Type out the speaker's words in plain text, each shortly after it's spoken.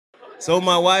So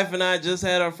my wife and I just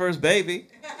had our first baby.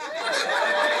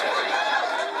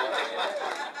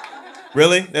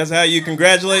 Really? That's how you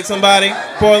congratulate somebody,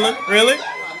 Portland? Really?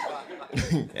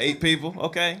 8 people?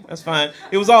 Okay, that's fine.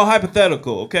 It was all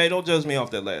hypothetical, okay? Don't judge me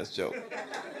off that last joke.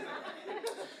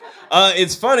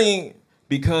 It's funny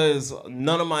because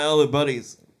none of my other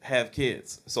buddies have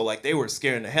kids. So, like, they were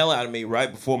scaring the hell out of me right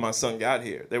before my son got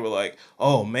here. They were like,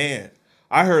 oh, man,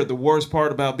 I heard the worst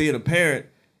part about being a parent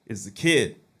is the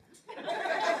kid.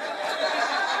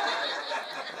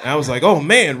 And I was like, oh,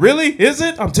 man, really? Is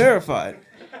it? I'm terrified.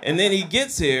 And then he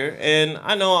gets here, and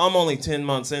I know I'm only 10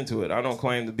 months into it. I don't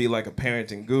claim to be like a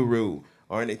parenting guru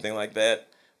or anything like that.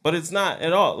 But it's not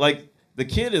at all. Like, the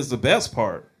kid is the best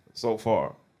part so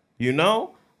far. You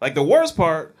know? Like, the worst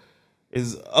part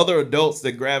is other adults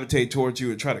that gravitate towards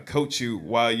you and try to coach you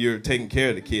while you're taking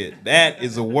care of the kid. That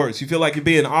is the worst. You feel like you're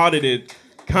being audited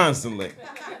constantly.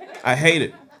 I hate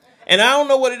it. And I don't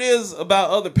know what it is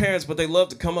about other parents, but they love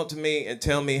to come up to me and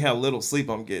tell me how little sleep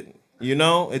I'm getting. You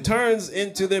know, it turns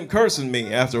into them cursing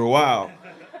me after a while.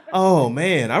 Oh,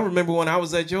 man, I remember when I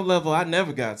was at your level, I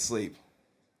never got sleep.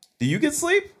 Do you get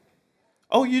sleep?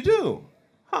 Oh, you do?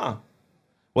 Huh.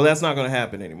 Well, that's not going to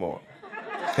happen anymore,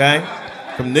 okay?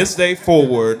 From this day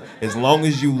forward, as long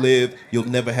as you live, you'll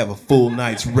never have a full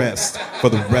night's rest for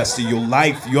the rest of your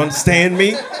life. You understand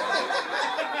me?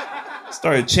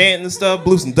 Started chanting and stuff,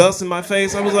 blew some dust in my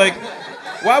face. I was like,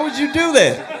 why would you do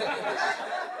that?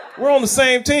 We're on the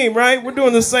same team, right? We're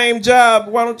doing the same job.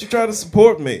 Why don't you try to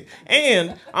support me?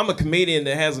 And I'm a comedian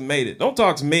that hasn't made it. Don't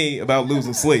talk to me about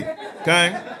losing sleep,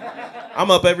 okay?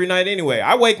 I'm up every night anyway.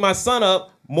 I wake my son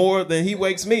up more than he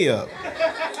wakes me up.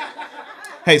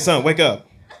 Hey, son, wake up.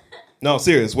 No,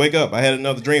 serious, wake up. I had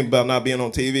another dream about not being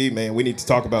on TV, man. We need to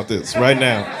talk about this right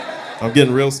now. I'm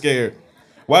getting real scared.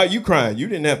 Why are you crying? You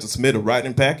didn't have to submit a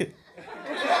writing packet.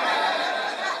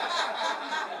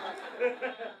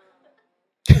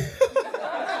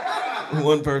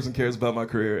 One person cares about my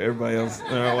career. Everybody else,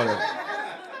 whatever.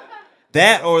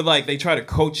 That or like they try to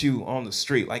coach you on the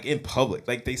street, like in public.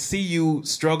 Like they see you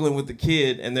struggling with the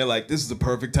kid and they're like, this is the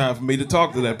perfect time for me to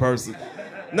talk to that person.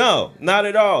 No, not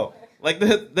at all. Like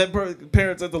that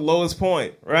parent's at the lowest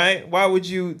point, right? Why would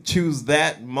you choose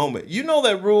that moment? You know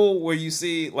that rule where you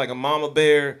see like a mama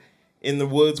bear in the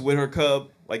woods with her cub?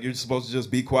 Like you're supposed to just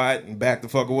be quiet and back the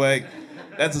fuck away?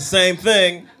 That's the same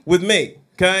thing with me,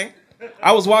 okay?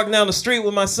 I was walking down the street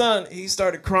with my son. He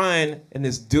started crying, and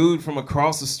this dude from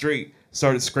across the street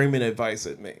started screaming advice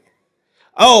at me.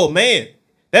 Oh, man,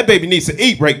 that baby needs to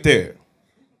eat right there.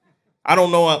 I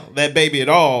don't know that baby at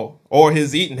all or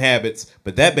his eating habits,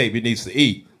 but that baby needs to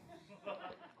eat.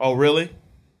 Oh, really?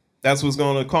 That's what's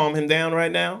going to calm him down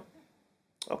right now?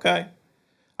 Okay.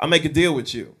 I'll make a deal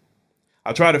with you.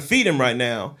 I'll try to feed him right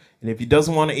now, and if he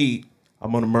doesn't want to eat,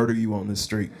 I'm going to murder you on this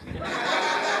street.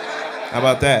 How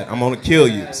about that? I'm gonna kill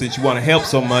you. Since you want to help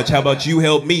so much, how about you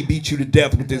help me beat you to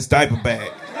death with this diaper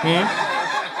bag?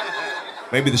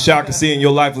 Maybe the shock of seeing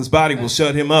your lifeless body will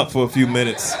shut him up for a few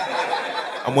minutes.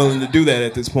 I'm willing to do that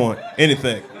at this point.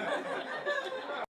 Anything.